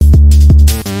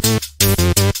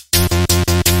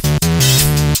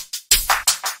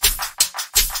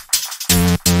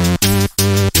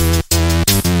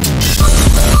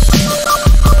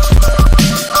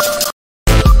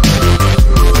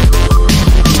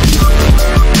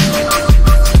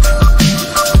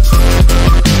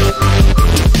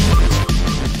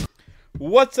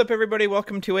What's up, everybody?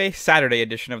 Welcome to a Saturday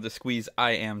edition of The Squeeze.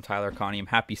 I am Tyler Conniam.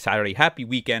 Happy Saturday, happy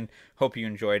weekend. Hope you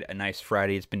enjoyed a nice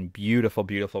Friday. It's been beautiful,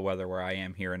 beautiful weather where I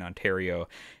am here in Ontario,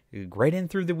 right in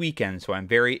through the weekend, so I'm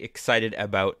very excited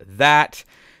about that.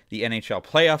 The NHL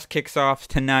playoffs kicks off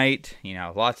tonight. You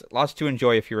know, lots to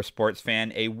enjoy if you're a sports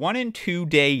fan. A 1-2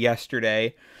 day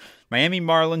yesterday. Miami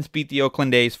Marlins beat the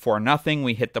Oakland A's 4-0.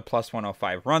 We hit the plus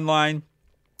 105 run line.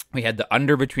 We had the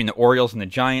under between the Orioles and the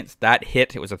Giants. That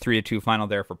hit. It was a 3-2 final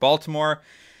there for Baltimore.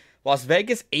 Las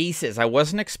Vegas Aces. I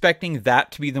wasn't expecting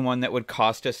that to be the one that would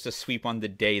cost us to sweep on the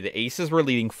day. The Aces were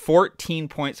leading 14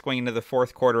 points going into the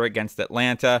fourth quarter against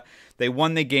Atlanta. They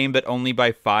won the game, but only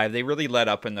by 5. They really let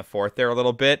up in the fourth there a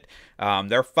little bit.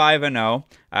 They're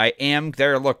 5-0.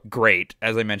 They look great.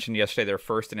 As I mentioned yesterday, they're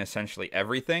first in essentially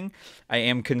everything. I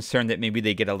am concerned that maybe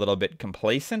they get a little bit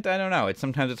complacent. I don't know.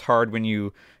 Sometimes it's hard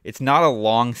when it's not a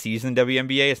long season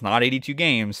WNBA. It's not 82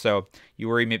 games, so you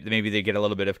worry maybe they get a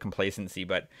little bit of complacency,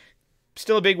 but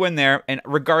still a big win there. And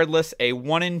regardless, a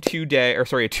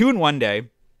 2-1 day.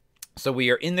 So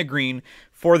we are in the green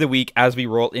for the week as we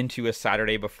roll into a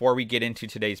Saturday. Before we get into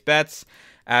today's bets,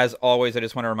 as always, I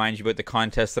just want to remind you about the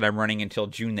contest that I'm running until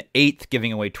June the 8th,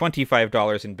 giving away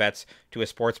 $25 in bets to a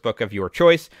sportsbook of your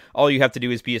choice. All you have to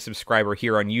do is be a subscriber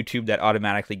here on YouTube. That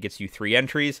automatically gets you 3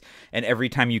 entries. And every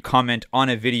time you comment on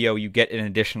a video, you get an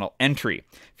additional entry.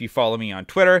 If you follow me on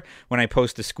Twitter, when I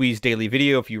post the Squeeze Daily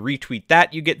video, if you retweet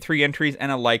that, you get 3 entries,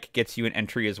 and a like gets you an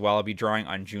entry as well. I'll be drawing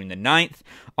on June the 9th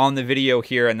on the video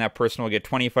here, and that person will get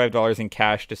 $25 in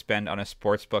cash to spend on a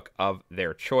sportsbook of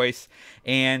their choice.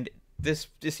 And this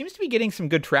seems to be getting some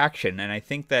good traction, and I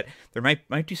think that there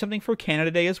might do something for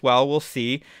Canada Day as well. We'll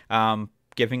see.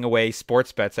 Giving away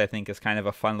sports bets, I think, is kind of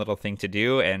a fun little thing to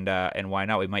do, and why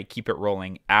not? We might keep it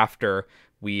rolling after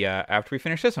we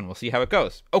finish this one. We'll see how it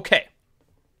goes. Okay,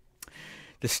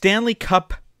 the Stanley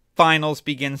Cup Finals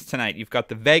begins tonight. You've got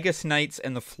the Vegas Knights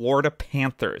and the Florida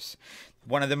Panthers.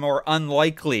 One of the more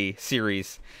unlikely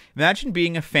series. Imagine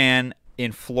being a fan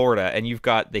in Florida, and you've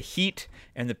got the Heat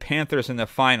and the Panthers in the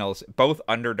finals, both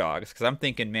underdogs, because I'm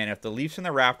thinking, man, if the Leafs and the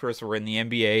Raptors were in the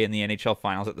NBA and the NHL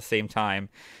finals at the same time,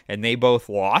 and they both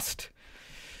lost,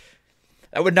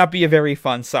 that would not be a very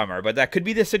fun summer, but that could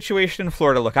be the situation in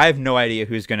Florida. Look, I have no idea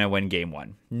who's going to win Game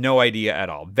 1. No idea at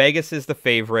all. Vegas is the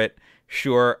favorite.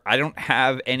 Sure, I don't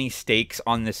have any stakes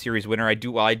on this series winner. I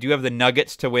do have the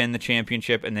Nuggets to win the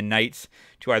championship and the Knights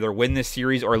to either win this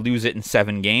series or lose it in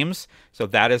 7 games. So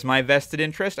that is my vested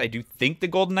interest. I do think the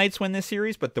Golden Knights win this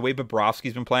series, but the way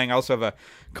Bobrovsky's been playing, I also have a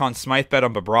Conn Smythe bet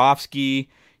on Bobrovsky.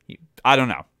 I don't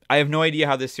know. I have no idea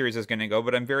how this series is going to go,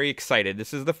 but I'm very excited.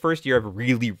 This is the first year I've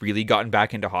really, really gotten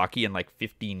back into hockey in like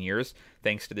 15 years,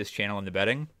 thanks to this channel and the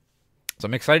betting. So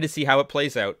I'm excited to see how it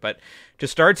plays out. But to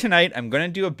start tonight, I'm going to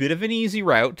do a bit of an easy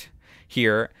route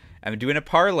here. I'm doing a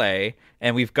parlay,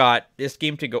 and we've got this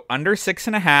game to go under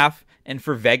 6.5, and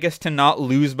for Vegas to not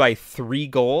lose by 3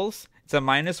 goals. It's a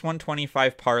minus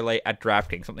 125 parlay at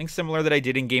DraftKings, something similar that I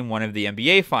did in Game 1 of the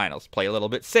NBA Finals. Play a little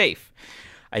bit safe.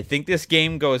 I think this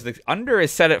game goes, the under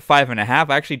is set at 5.5.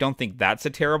 I actually don't think that's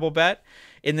a terrible bet.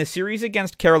 In the series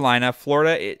against Carolina,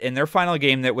 Florida, in their final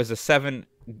game, that was a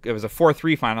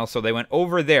 4-3 final, so they went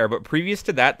over there. But previous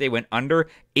to that, they went under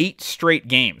 8 straight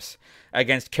games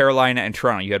against Carolina and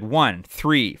Toronto. You had 1,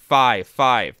 3, 5,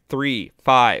 5, 3,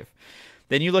 5.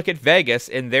 Then you look at Vegas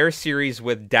in their series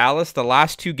with Dallas, the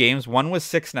last 2 games. One was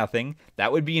 6-0.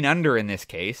 That would be an under in this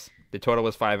case. The total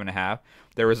was 5.5.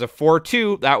 There was a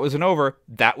 4-2. That was an over.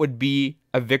 That would be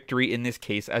a victory in this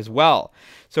case as well.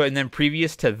 So, and then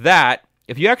previous to that,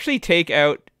 if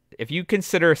you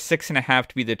consider 6.5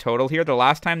 to be the total here, the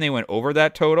last time they went over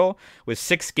that total was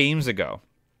 6 games ago.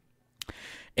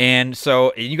 And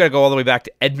so you got to go all the way back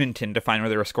to Edmonton to find where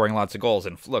they were scoring lots of goals.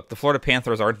 And look, the Florida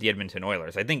Panthers aren't the Edmonton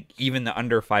Oilers. I think even the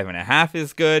under 5.5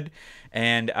 is good.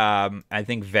 And I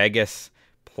think Vegas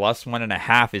plus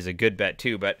 1.5 is a good bet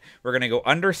too. But we're going to go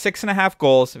under 6.5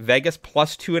 goals. Vegas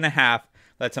plus 2.5.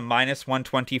 That's a minus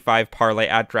 125 parlay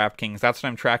at DraftKings. That's what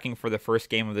I'm tracking for the first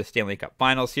game of the Stanley Cup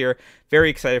Finals here.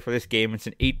 Very excited for this game. It's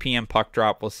an 8 p.m. puck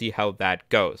drop. We'll see how that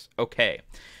goes. Okay,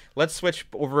 let's switch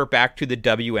over back to the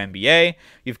WNBA.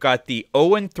 You've got the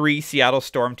 0-3 Seattle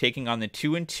Storm taking on the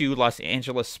 2-2 Los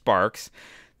Angeles Sparks.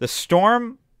 The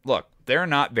Storm, look, they're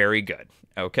not very good.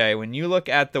 Okay, when you look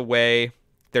at the way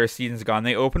their season's gone,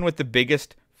 they open with the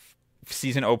biggest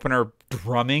season opener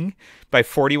drumming by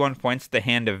 41 points at the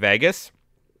hand of Vegas.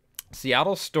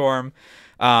 Seattle Storm,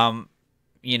 they're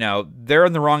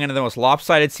in the wrong end of the most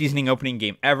lopsided seasoning opening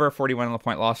game ever.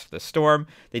 41-point loss to the Storm.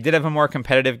 They did have a more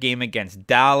competitive game against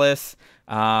Dallas.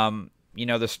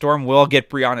 The Storm will get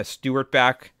Breanna Stewart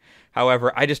back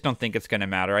However, I just don't think it's going to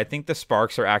matter. I think the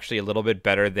Sparks are actually a little bit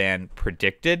better than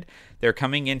predicted. They're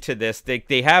coming into this.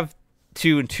 They have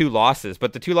 2 losses,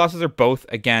 but the 2 losses are both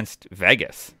against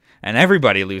Vegas. And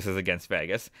everybody loses against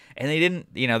Vegas. And they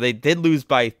didn't, they did lose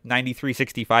by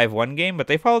 93-65 one game, but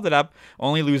they followed it up,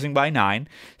 only losing by 9.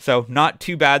 So not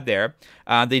too bad there.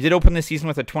 They did open the season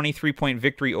with a 23-point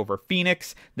victory over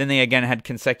Phoenix. Then they again had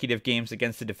consecutive games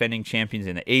against the defending champions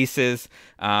in the Aces.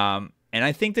 And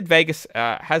I think that Vegas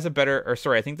I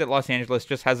think that Los Angeles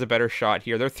just has a better shot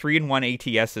here. They're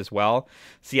 3-1 ATS as well.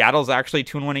 Seattle's actually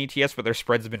 2-1 ATS, but their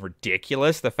spreads have been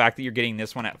ridiculous. The fact that you're getting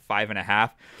this one at 5.5,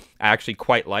 I actually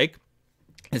quite like.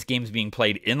 This game's being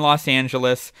played in Los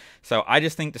Angeles. So I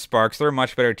just think the Sparks, they're a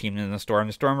much better team than the Storm.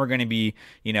 The Storm are going to be,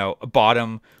 a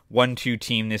bottom 1-2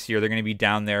 team this year. They're going to be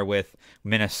down there with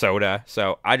Minnesota.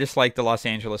 So I just like the Los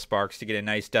Angeles Sparks to get a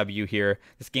nice W here.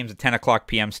 This game's a 10 o'clock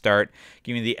p.m. start.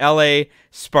 Give me the LA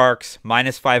Sparks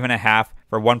 -5.5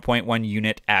 for 1.1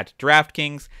 unit at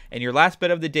DraftKings. And your last bet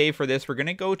of the day for this, we're going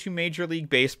to go to Major League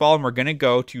Baseball, and we're going to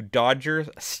go to Dodgers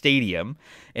Stadium.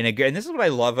 And again, this is what I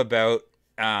love about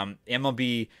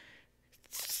MLB.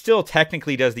 Still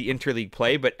technically does the interleague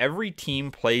play, but every team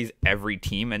plays every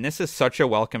team, and this is such a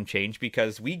welcome change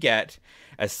because we get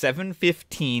a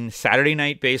 7:15 Saturday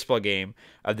night baseball game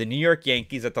of the New York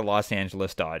Yankees at the Los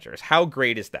Angeles Dodgers. How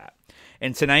great is that?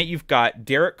 And tonight you've got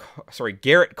Garrett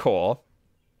Cole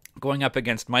going up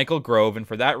against Michael Grove, and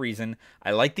for that reason,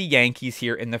 I like the Yankees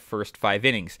here in the first 5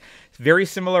 innings. It's very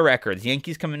similar records.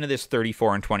 Yankees come into this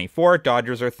 34-24.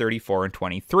 Dodgers are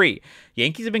 34-23.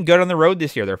 Yankees have been good on the road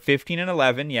this year. They're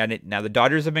 15-11. Yeah, now the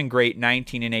Dodgers have been great,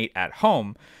 19-8 at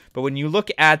home. But when you look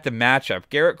at the matchup,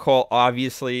 Garrett Cole,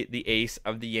 obviously the ace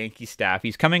of the Yankee staff.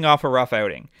 He's coming off a rough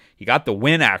outing. He got the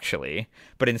win, actually.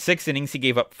 But in 6 innings, he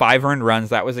gave up 5 earned runs.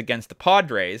 That was against the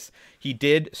Padres. He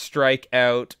did strike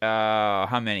out,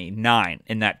 9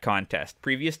 in that contest.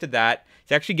 Previous to that,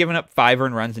 he's actually given up 5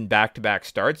 earned runs in back-to-back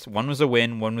starts. One was a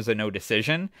win, one was a no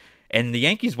decision. And the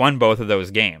Yankees won both of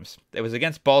those games. It was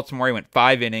against Baltimore. He went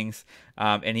 5 innings,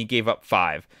 and he gave up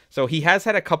 5. So he has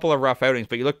had a couple of rough outings,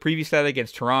 but you look previous to that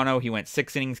against Toronto, he went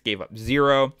 6 innings, gave up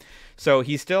 0. So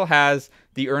he still has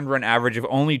the earned run average of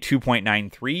only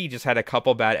 2.93. He just had a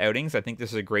couple bad outings. I think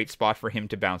this is a great spot for him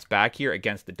to bounce back here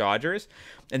against the Dodgers.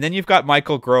 And then you've got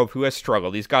Michael Grove, who has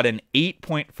struggled. He's got an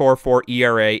 8.44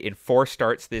 ERA in 4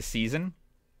 starts this season.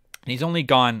 And he's only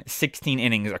gone 16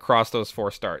 innings across those 4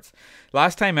 starts.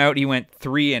 Last time out, he went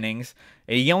 3 innings.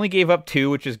 He only gave up 2,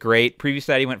 which is great. Previous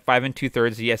to that, he went 5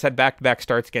 2/3. He has had back-to-back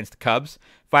starts against the Cubs.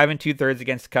 5 2/3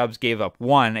 against the Cubs, gave up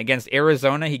 1. Against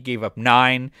Arizona, he gave up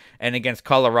 9. And against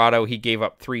Colorado, he gave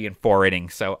up 3 in 4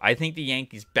 innings. So I think the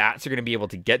Yankees' bats are going to be able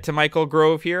to get to Michael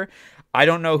Grove here. I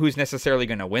don't know who's necessarily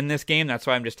going to win this game. That's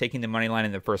why I'm just taking the money line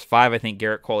in the first 5. I think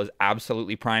Garrett Cole is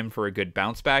absolutely primed for a good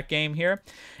bounce back game here.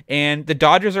 And the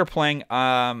Dodgers are playing,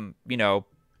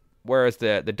 where is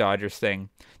the Dodgers thing?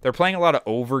 They're playing a lot of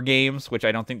over games, which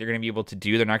I don't think they're going to be able to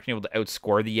do. They're not going to be able to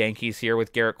outscore the Yankees here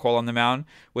with Garrett Cole on the mound,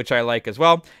 which I like as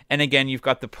well. And again, you've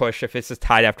got the push. If this is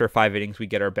tied after 5 innings, we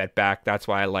get our bet back. That's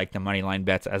why I like the money line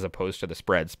bets as opposed to the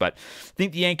spreads. But I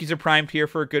think the Yankees are primed here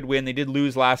for a good win. They did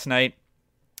lose last night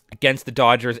against the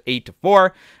Dodgers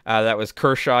 8-4. That was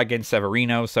Kershaw against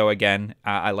Severino. So again,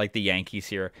 I like the Yankees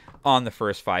here on the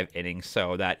first 5 innings.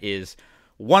 So that is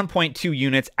 1.2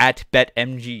 units at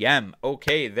BetMGM.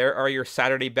 Okay, there are your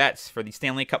Saturday bets for the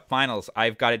Stanley Cup Finals.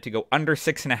 I've got it to go under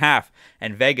 6.5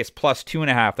 and Vegas plus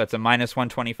 2.5. That's a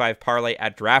 -125 parlay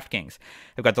at DraftKings.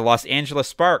 I've got the Los Angeles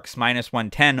Sparks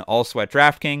 -110 also at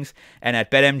DraftKings. And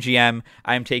at BetMGM,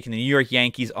 I'm taking the New York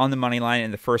Yankees on the money line in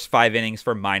the first 5 innings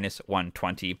for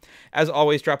 -120. As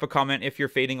always, drop a comment if you're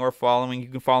fading or following. You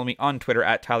can follow me on Twitter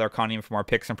at Tyler Connium for more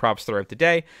picks and props throughout the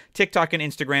day. TikTok and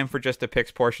Instagram for just the picks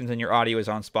portions, and your audio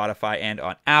is on Spotify and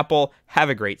on Apple. Have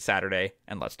a great Saturday,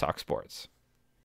 and let's talk sports.